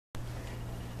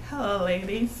Hello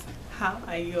ladies, how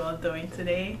are you all doing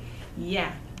today?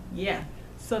 Yeah,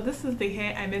 so this is the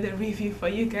hair I made a review for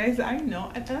you guys. I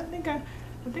know, I think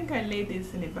I laid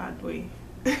this in a bad way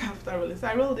after release.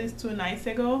 I rolled this 2 nights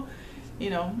ago. I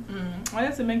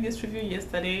wanted to make this review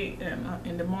yesterday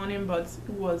in the morning, but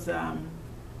it was I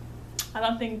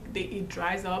don't think it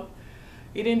dries up.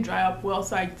 It didn't dry up well,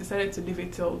 so I decided to leave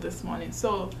it till this morning.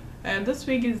 So this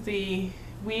wig is the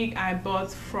wig I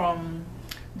bought from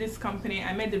this company.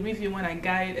 I made the review when I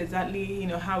got it, exactly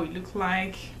how it looked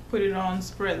like. Put it on,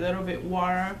 spray a little bit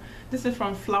water. This is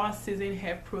from Flower Season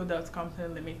Hair Products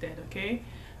Company Limited, okay?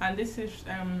 And this is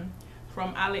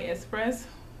from Aliexpress.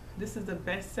 This is the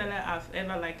best seller I've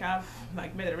ever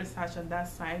I've made a research on that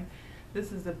side.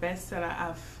 This is the best seller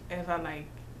I've ever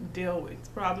deal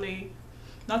with. Probably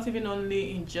not even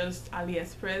only in just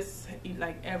Aliexpress,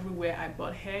 everywhere I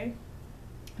bought hair.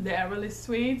 They are really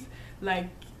sweet.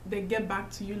 They get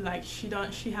back to you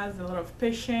she has a lot of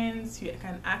patience. You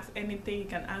can ask anything, you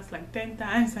can ask 10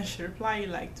 times and she reply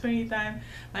you 20 times.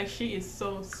 She is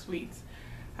so sweet.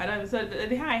 I don't know. So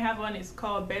the hair I have on is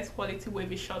called Best Quality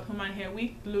Wavy Short Human Hair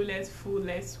Wig, Glueless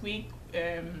Full-less Wig,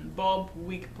 Bob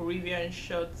Wig, Peruvian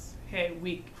Short Hair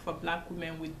Wig for black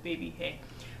women with baby hair.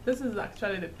 This is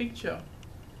actually the picture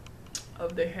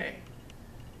of the hair.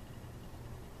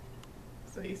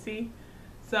 So you see,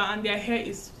 and their hair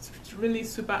is really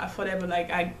super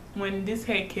affordable. When this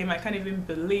hair came, I can't even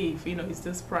believe it's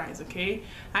this price. Okay,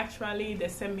 actually they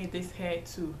sent me this hair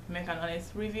to make an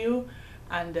honest review,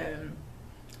 and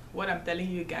what I'm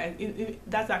telling you guys,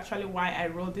 that's actually why I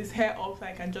rolled this hair up, so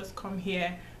I can just come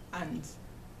here, and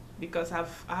because I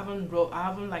haven't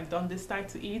done this style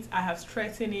to it. I have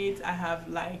straightened it, I have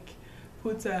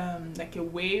put a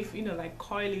wave,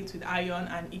 coil it with iron,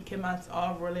 and it came out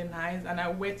all really nice. And I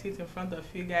wet it in front of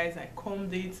you guys. I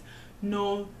combed it,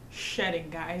 no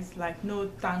shedding, guys, no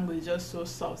tangle, just so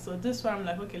soft. So this one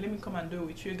I'm okay, let me come and do it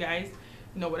with you guys.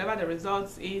 Whatever the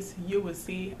results is, you will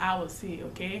see, I will see.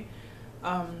 Okay,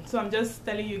 so I'm just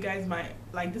telling you guys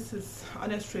this is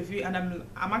honest review, and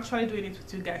I'm actually doing it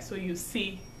with you guys, so you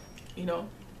see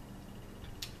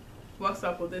what's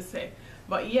up with this hair.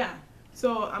 But yeah,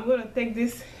 so I'm gonna take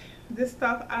this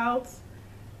stuff out,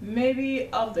 maybe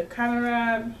off the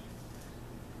camera.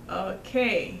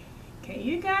 Okay, can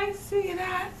you guys see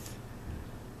that?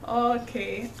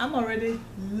 Okay, I'm already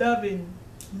loving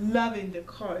the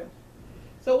coil.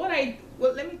 So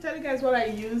let me tell you guys what I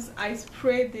use. I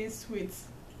spray this with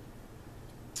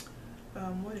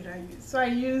what did I use? So I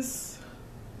use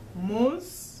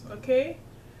mousse, okay,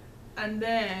 and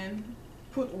then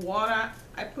put water.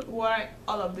 I put water in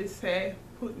all of this hair,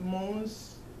 put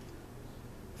mousse.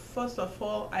 First of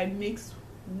all, I mix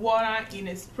water in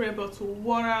a spray bottle,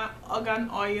 water, argan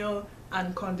oil,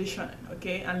 and conditioner,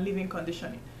 okay, and leave-in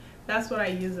conditioning. That's what I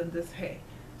use in this hair.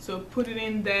 So put it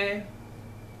in there,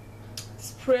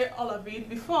 spray all of it.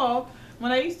 Before,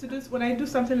 when I do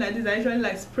something like this, I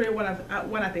usually spray one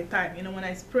at a time. When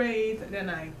I spray it, then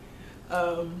I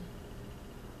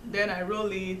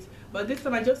roll it. But this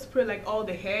time I just spray all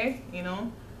the hair,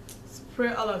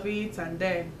 spray all of it, and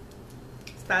then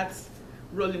start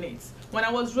rolling it. When I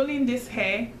was rolling this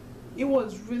hair, it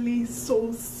was really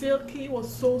so silky, it was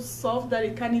so soft that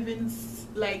it can't even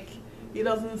it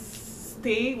doesn't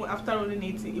stay. After rolling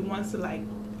it, it wants to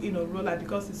roll out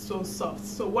because it's so soft.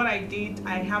 So what I did,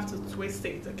 I have to twist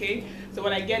it. Okay, so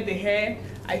when I get the hair,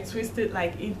 I twist it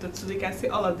into two. You can see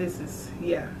all of this is,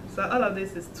 yeah, so all of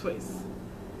this is twist.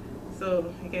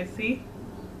 So you can see,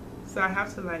 so I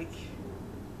have to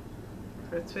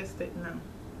retwist it now.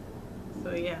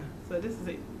 So yeah, so this is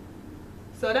it.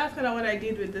 So that's kind of what I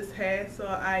did with this hair. So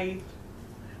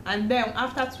and then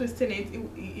after twisting it,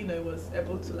 it was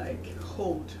able to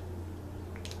hold.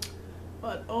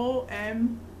 But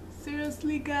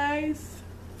seriously guys,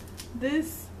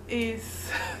 this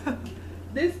is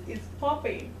this is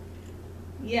popping.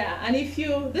 Yeah, and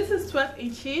this is 12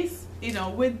 inches,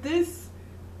 with this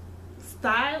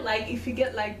style, if you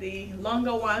get the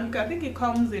longer one, I think it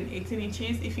comes in 18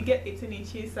 inches. If you get 18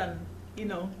 inches and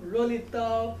roll it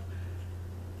up,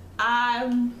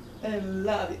 I'm in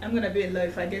love. I'm gonna be in love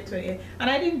if I get 28. And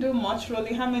I didn't do much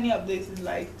rolling. How many of this is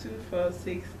 2, 4,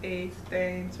 6, 8,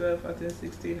 10, 12, 14,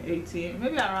 16, 18,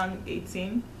 maybe around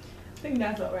 18. I think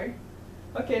that's all right.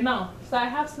 Okay, now so I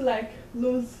have to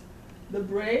lose the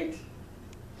braid,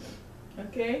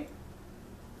 okay,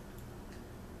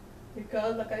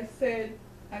 because I said,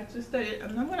 I twisted it.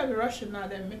 I'm not gonna be rushing now,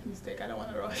 then make mistake. I don't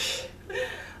want to rush.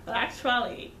 But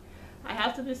actually I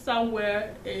have to be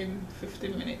somewhere in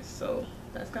 15 minutes, so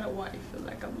that's kind of why I feel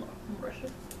I'm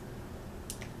rushing.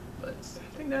 But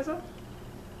I think that's all.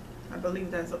 I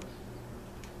believe that's all.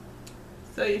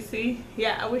 So you see,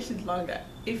 yeah, I wish it's longer.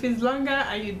 If it's longer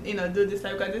and you know do this,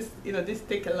 because this this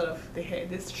take a lot of the hair.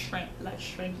 This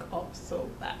shrink up so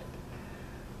bad.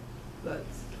 But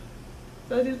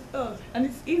so this and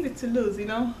it's easy to lose, you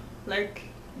know, like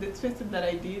the twisting that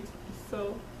I did.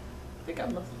 So I think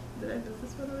I'm not. Did I do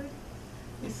this one already?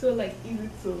 It's so like easy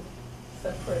to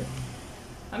separate.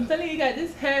 I'm telling you guys,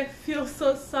 this hair feels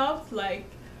so soft. Like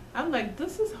I'm like,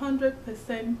 this is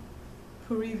 100%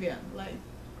 Peruvian, like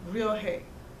real hair,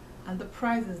 and the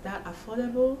price is that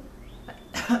affordable.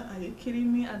 Are you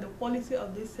kidding me? And the quality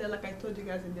of this hair, like I told you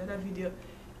guys in the other video,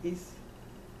 is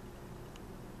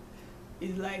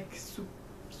like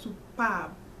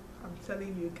superb. I'm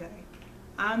telling you guys,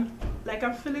 I'm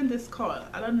feeling this coil.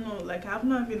 I don't know, like I've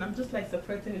not even, I'm just like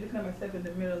separating it, looking at myself in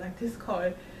the mirror, like this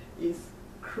coil is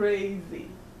crazy.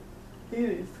 It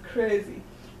is crazy.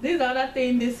 This other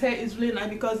thing, this hair is really nice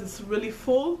because it's really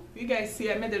full. You guys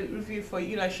see, I made a review for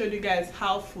you, I showed you guys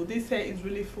how full this hair is.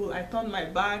 Really full. I turned my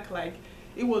back, like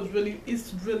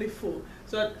it's really full.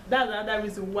 So that's another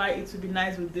reason why it would be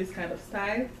nice with this kind of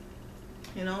style,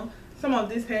 you know. Some of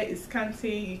this hair is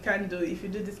scanty, you can't do, if you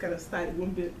do this kind of style, it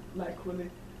won't be like really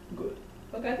good.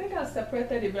 Okay, I think I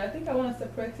separated it, but I think I want to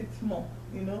separate it more,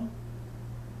 you know.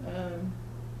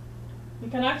 You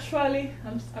can actually,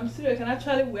 I'm serious, you can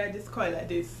actually wear this coil like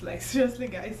this. Like seriously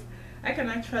guys, I can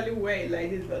actually wear it like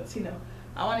this, but you know,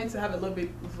 I want it to have a little bit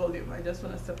of volume. I just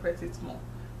want to separate it more.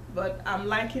 But I'm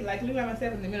liking, like looking at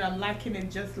myself in the mirror, I'm liking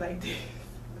it just like this.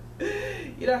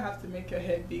 You don't have to make your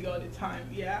hair big all the time.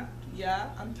 Yeah,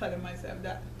 I'm telling myself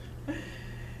that.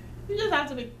 You just have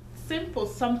to be simple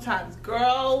sometimes,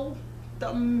 girl.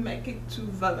 Don't make it too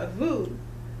valavoo.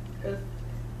 Because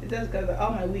it's just because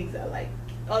all my wigs are like,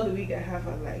 all the wigs I have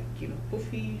are like, you know,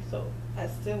 poofy. So I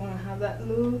still want to have that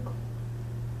look.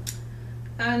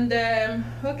 And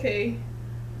okay,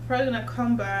 probably gonna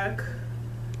come back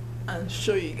and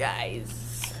show you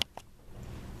guys.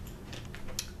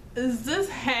 Is this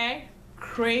hair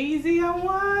crazy or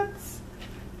what?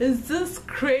 Is this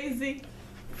crazy,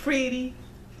 pretty,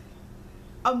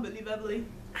 unbelievably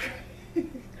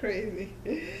crazy?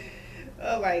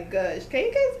 Oh my gosh, can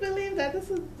you guys believe that this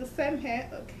is the same hair?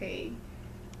 Okay,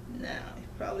 now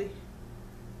probably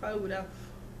would have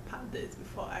pat this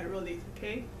before I roll it.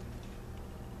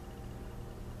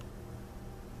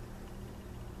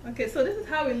 Okay, so this is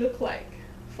how it look like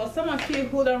for some of you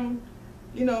who don't,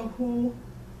 you know, who,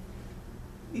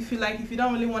 if you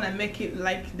don't really want to make it,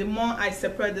 like the more I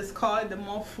separate this coil, the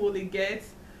more full it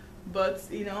gets. But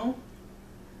you know,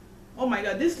 oh my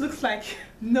god, this looks like,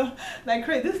 no, like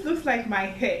this looks like my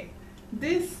hair.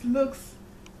 This looks,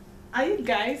 are you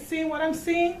guys seeing what I'm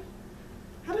seeing?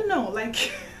 I don't know,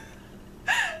 like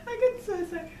I get so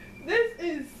excited. This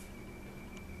is,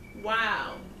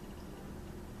 wow.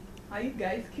 Are you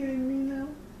guys kidding me now?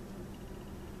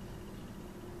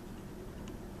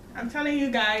 I'm telling you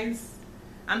guys,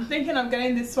 I'm thinking of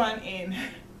getting this one in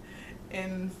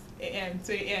 18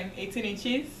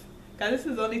 inches, because this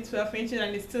is only 12 inches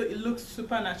and it looks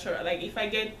super natural. Like if I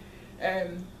get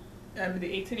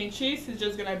the 18 inches, it's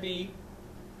just gonna be,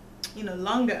 you know,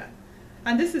 longer.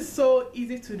 And this is so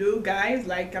easy to do, guys.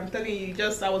 Like I'm telling you,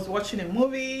 I was watching a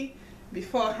movie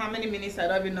before, how many minutes I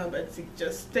don't even know, but it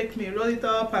just take me, roll it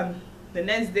up, and the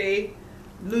next day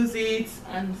lose it,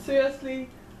 and seriously,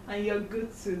 and you're good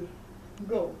to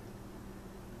go.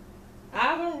 I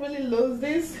haven't really lost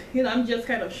this, you know, I'm just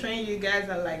kind of showing you guys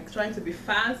and like trying to be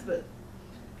fast, but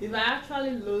if I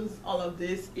actually lose all of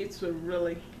this, it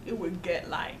will get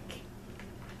like,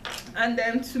 and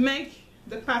then to make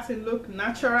the pattern look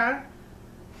natural,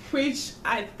 which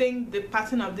I think the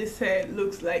pattern of this hair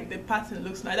looks like, the pattern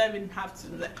looks, I don't even have to,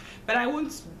 like, but I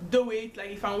won't do it,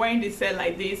 like if I'm wearing this hair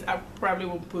like this, I probably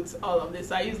won't put all of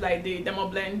this. I use like the demo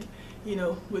blend, you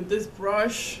know, with this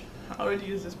brush. I already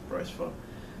use this brush for,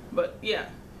 but yeah,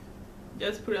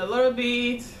 just put a little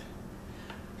bit.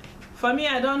 For me,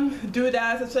 I don't do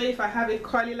that, especially if I have it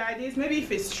curly like this. Maybe if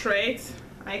it's straight,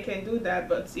 I can do that,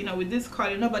 but you know, with this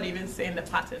curly, nobody even saying the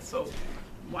pattern, so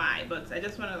why? But I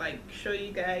just want to like show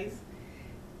you guys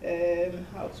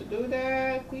how to do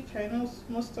that, which I know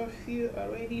most of you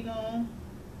already know.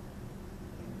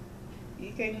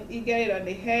 You get it on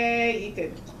the hair, you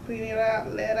can clean it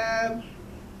out later.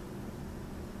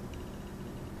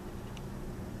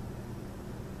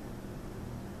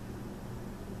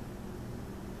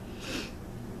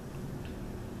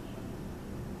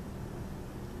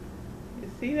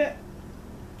 You see that?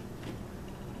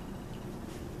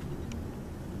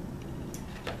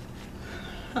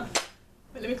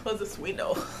 Let me close this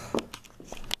window.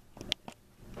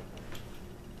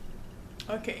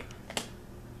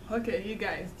 Okay, you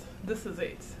guys, this is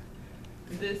it.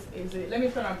 this is it. Let me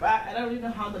turn my back. I don't really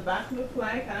know how the back looks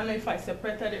like. I don't know if I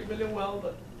separated it really well,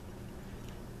 but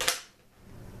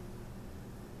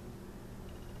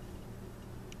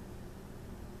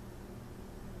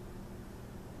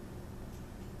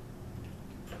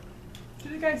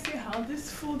did you guys see how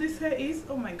this full this hair is?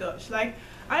 Oh my gosh, like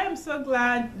I am so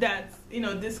glad that, you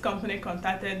know, this company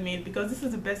contacted me, because this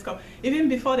is the best even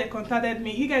before they contacted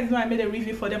me. You guys know I made a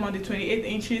review for them on the 28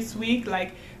 inches wig.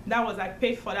 Like that was, I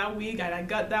paid for that wig and I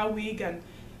got that wig, and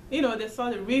you know, they saw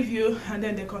the review and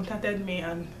then they contacted me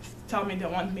and tell me they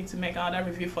want me to make another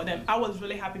review for them. I was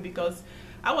really happy because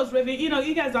I was really, you know,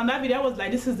 you guys on that video, I was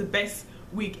like, this is the best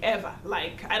wig ever.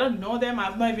 Like I don't know them,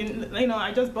 I've not even, you know,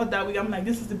 I just bought that wig. I'm like,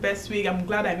 this is the best wig. I'm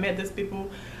glad I met these people.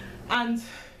 And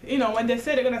you know, when they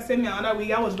said they're gonna send me another wig,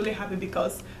 I was really happy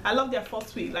because I love their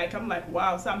first wig. Like I'm like,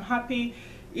 wow. So I'm happy,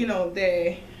 you know,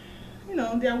 they're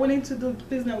willing to do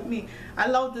business with me. I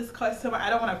love this customer.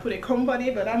 I don't want to put a comb body,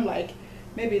 but I'm like,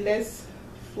 maybe let's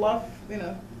fluff, you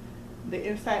know, the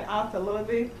inside out a little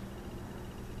bit.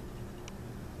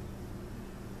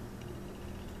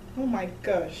 Oh my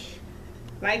gosh,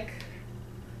 like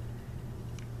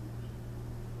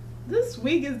this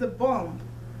wig is the bomb.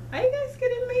 Are you guys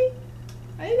kidding me?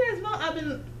 Are you guys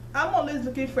know I'm always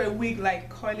looking for a wig like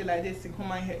curly like this in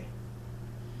my hair.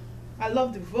 I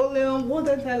love the volume. What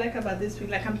don't I like about this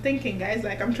wig? Like I'm thinking, guys,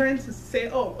 like I'm trying to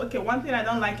say, oh, okay, one thing I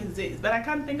don't like is this, but I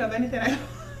can't think of anything.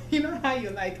 You know how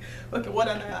you like, okay, what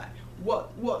don't I like?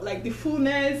 What like the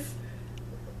fullness?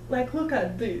 Like look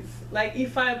at this. Like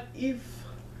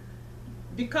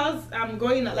because I'm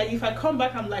going, like if I come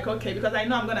back, I'm like, okay, because I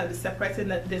know I'm gonna be separating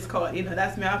this cord, you know,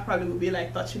 that's me. I probably will be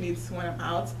like touching it when I'm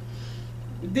out.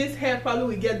 This hair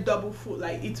probably will get double full.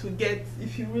 Like it will get,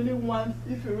 if you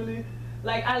really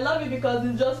like, I love it because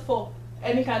it's just for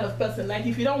any kind of person. Like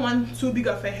if you don't want too big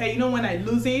of a hair, you know, when I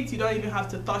lose it, you don't even have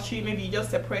to touch it. Maybe you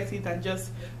just separate it and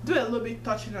just do a little bit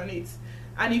touching on it.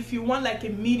 And if you want like a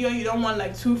medium, you don't want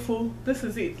like too full, this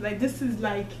is it. Like this is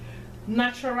like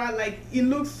natural. Like it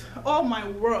looks, oh my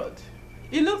word,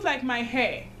 it looks like my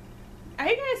hair. Are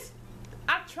you guys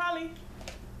actually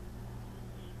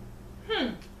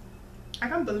I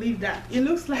can't believe that it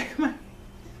looks like my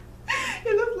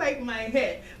it looks like my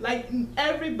hair. Like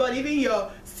everybody, even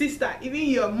your sister, even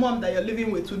your mom that you're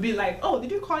living with will be like, oh,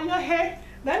 did you curl your hair?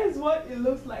 That is what it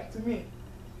looks like to me.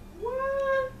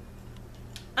 What?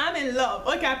 I'm in love.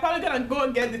 Okay, I'm probably gonna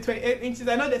go get the 28 inches.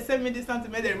 I know they sent me this one to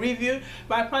make a review,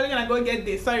 but I'm probably gonna go get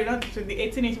this. Sorry, not the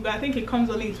 18 inches, but I think it comes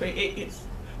only in 28 inches.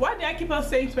 Why do I keep on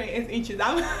saying 28 inches?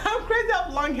 I'm crazy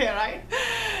of long hair, right?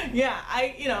 Yeah,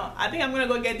 I think I'm gonna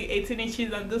go get the 18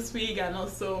 inches on this wig, and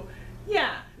also,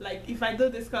 yeah, like if I do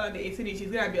this color on the 18 inches,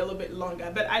 it's gonna be a little bit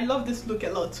longer. But I love this look a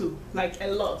lot too, like a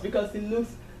lot, because it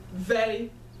looks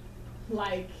very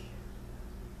like,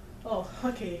 oh,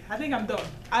 okay, I think I'm done.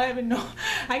 I don't even know.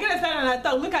 I get excited and I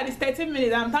talk. Look at this 13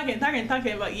 minutes. I'm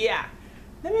talking, but yeah.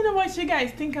 Let me know what you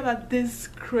guys think about this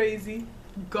crazy,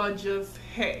 gorgeous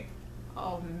hair.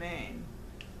 Oh man.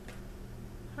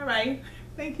 Alright.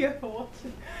 Thank you for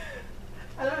watching.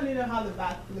 I don't really know how the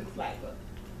back looks like, but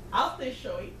I'll still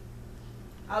show it.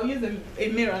 I'll use a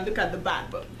mirror and look at the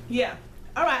back, but yeah.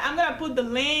 Alright, I'm gonna put the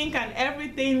link and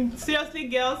everything. Seriously,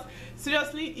 girls,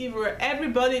 seriously, if you're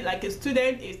everybody, like a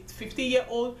student, a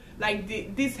 50-year-old, like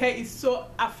this hair is so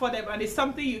affordable, and it's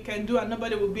something you can do and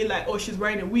nobody will be like, oh, she's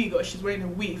wearing a wig or she's wearing a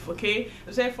weave. Okay,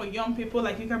 especially for young people,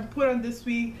 like you can put on this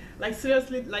wig, like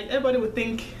seriously, like everybody would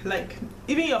think, like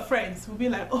even your friends will be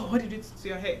like, oh, what did you do to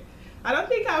your hair? I don't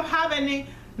think I have any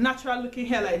natural looking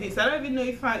hair like this. I don't even know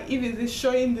if it's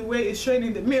showing the way it's showing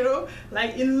in the mirror.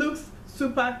 Like it looks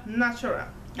super natural.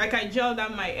 Like I gel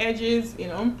down my edges, you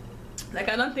know, like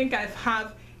I don't think I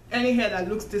have any hair that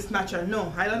looks this natural.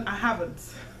 No, I haven't.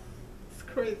 It's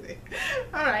crazy.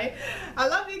 All right, I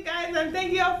love you guys and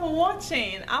thank you all for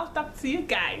watching. I'll talk to you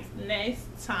guys next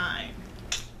time.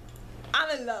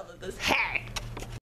 I'm in love with this hair.